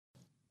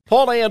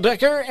Paul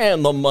Decker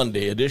and the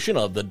Monday edition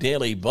of the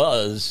Daily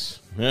Buzz.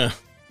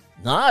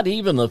 Not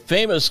even the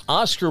famous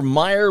Oscar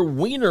Mayer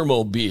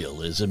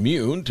Wienermobile is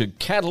immune to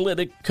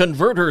catalytic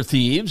converter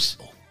thieves.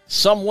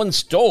 Someone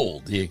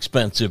stole the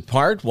expensive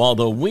part while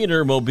the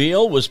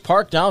Wienermobile was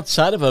parked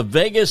outside of a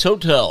Vegas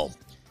hotel.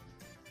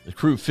 The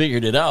crew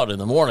figured it out in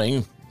the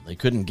morning. They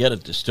couldn't get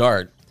it to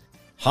start.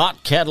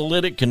 Hot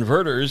catalytic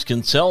converters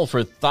can sell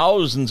for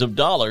thousands of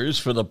dollars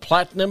for the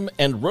platinum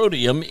and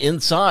rhodium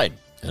inside.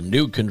 A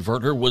new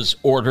converter was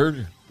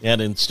ordered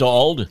and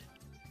installed,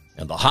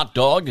 and the hot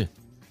dog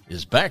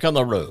is back on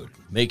the road,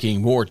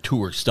 making more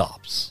tour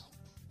stops.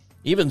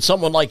 Even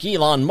someone like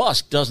Elon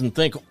Musk doesn't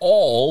think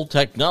all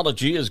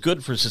technology is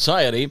good for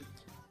society.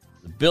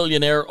 The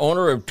billionaire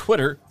owner of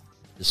Twitter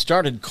has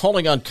started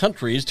calling on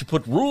countries to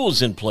put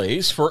rules in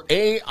place for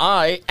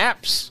AI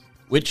apps,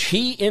 which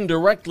he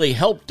indirectly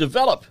helped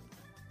develop,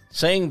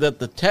 saying that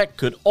the tech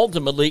could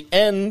ultimately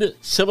end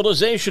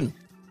civilization.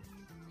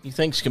 He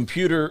thinks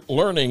computer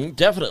learning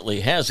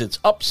definitely has its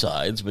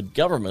upsides, but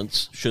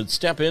governments should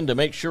step in to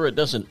make sure it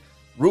doesn't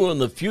ruin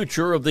the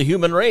future of the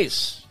human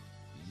race.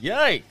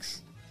 Yikes!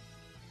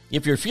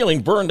 If you're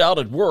feeling burned out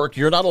at work,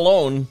 you're not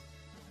alone.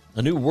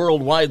 A new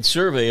worldwide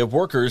survey of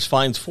workers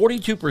finds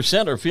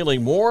 42% are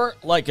feeling more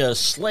like a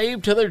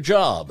slave to their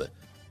job,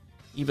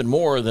 even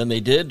more than they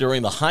did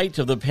during the height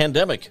of the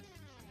pandemic.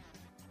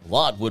 A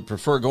lot would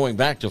prefer going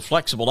back to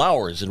flexible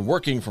hours and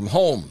working from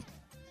home,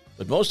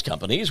 but most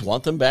companies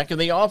want them back in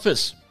the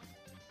office.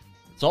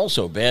 It's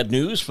also bad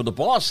news for the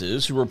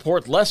bosses who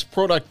report less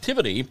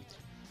productivity,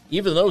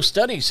 even though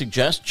studies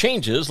suggest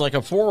changes like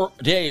a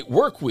 4-day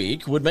work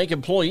week would make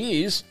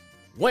employees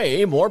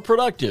way more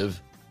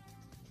productive.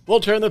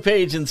 We'll turn the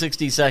page in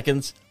 60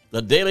 seconds.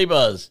 The Daily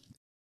Buzz.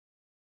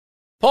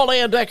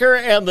 Paul Decker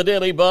and the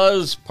Daily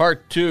Buzz,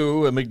 Part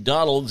 2. A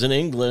McDonald's in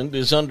England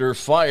is under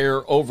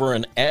fire over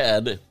an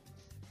ad.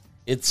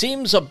 It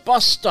seems a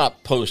bus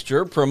stop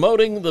poster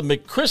promoting the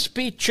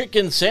McCrispy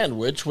chicken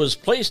sandwich was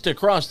placed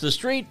across the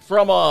street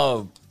from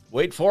a,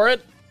 wait for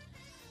it,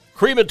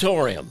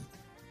 crematorium.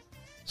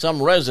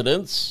 Some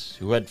residents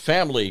who had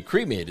family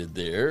cremated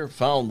there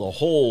found the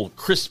whole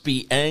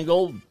crispy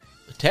angle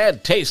a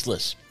tad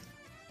tasteless.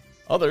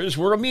 Others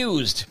were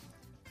amused.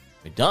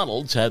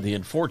 McDonald's had the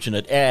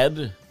unfortunate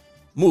ad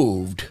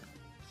moved.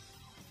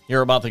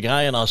 Hear about the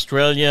guy in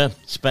Australia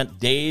spent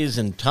days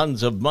and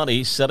tons of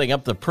money setting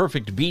up the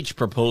perfect beach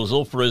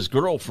proposal for his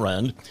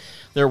girlfriend.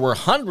 There were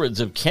hundreds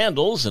of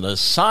candles and a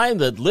sign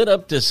that lit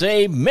up to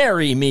say,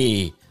 "Marry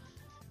me."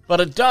 But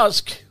at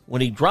dusk,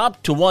 when he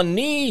dropped to one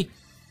knee,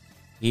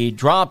 he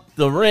dropped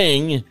the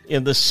ring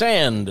in the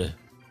sand.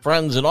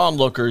 Friends and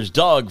onlookers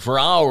dug for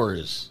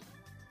hours.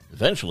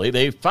 Eventually,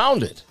 they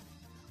found it.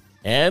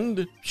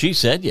 And she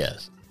said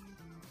yes.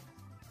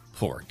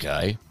 Poor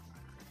guy.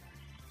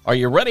 Are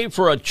you ready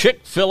for a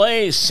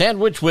Chick-fil-A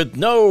sandwich with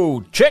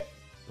no chick?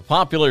 The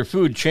popular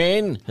food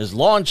chain has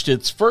launched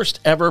its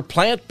first ever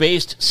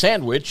plant-based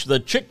sandwich,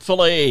 the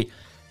Chick-fil-A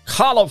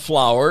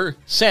cauliflower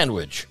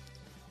sandwich.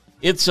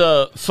 It's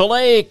a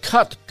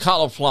filet-cut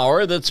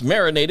cauliflower that's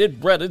marinated,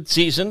 breaded,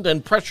 seasoned,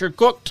 and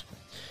pressure-cooked,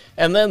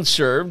 and then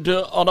served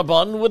on a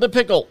bun with a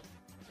pickle.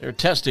 They're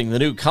testing the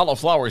new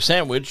cauliflower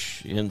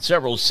sandwich in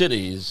several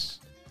cities.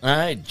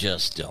 I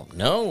just don't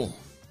know.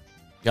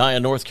 Guy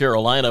in North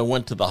Carolina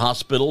went to the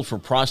hospital for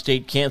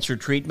prostate cancer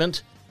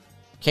treatment,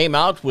 came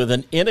out with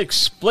an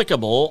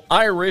inexplicable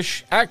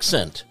Irish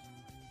accent.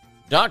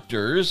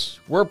 Doctors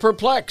were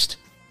perplexed,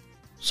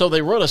 so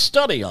they wrote a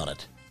study on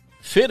it.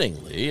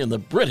 Fittingly, in the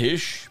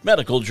British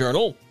Medical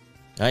Journal,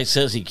 guy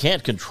says he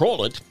can't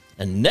control it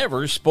and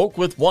never spoke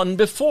with one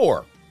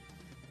before.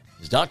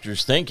 His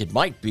doctors think it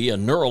might be a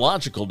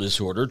neurological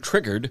disorder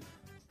triggered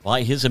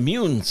by his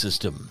immune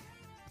system.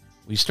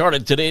 We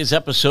started today's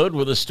episode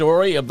with a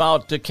story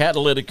about the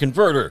catalytic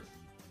converter.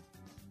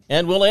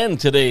 And we'll end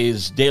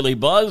today's Daily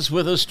Buzz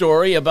with a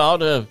story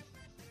about a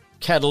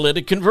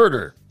catalytic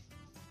converter.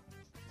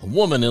 A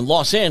woman in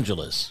Los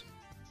Angeles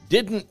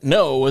didn't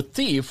know a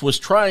thief was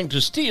trying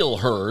to steal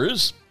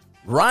hers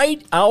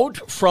right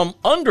out from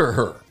under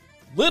her.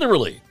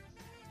 Literally.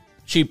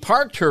 She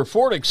parked her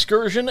Ford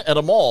Excursion at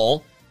a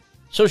mall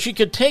so she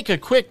could take a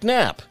quick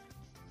nap,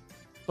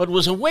 but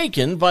was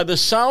awakened by the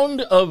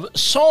sound of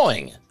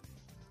sawing.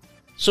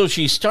 So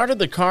she started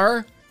the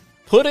car,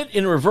 put it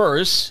in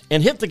reverse,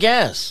 and hit the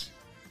gas,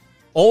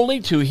 only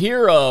to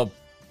hear a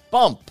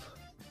bump.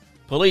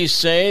 Police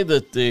say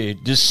that the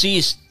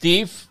deceased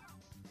thief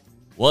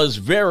was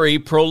very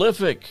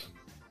prolific.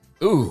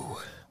 Ooh,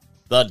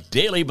 the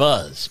Daily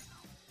Buzz.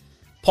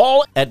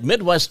 Paul at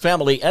Midwest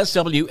Family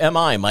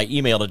SWMI, my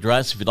email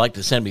address if you'd like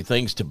to send me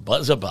things to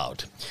buzz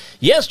about.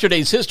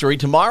 Yesterday's history,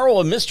 tomorrow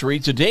a mystery,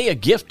 today a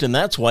gift, and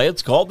that's why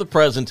it's called the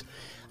present.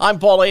 I'm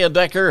Paul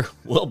Decker.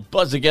 We'll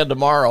buzz again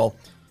tomorrow.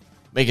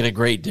 Make it a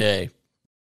great day.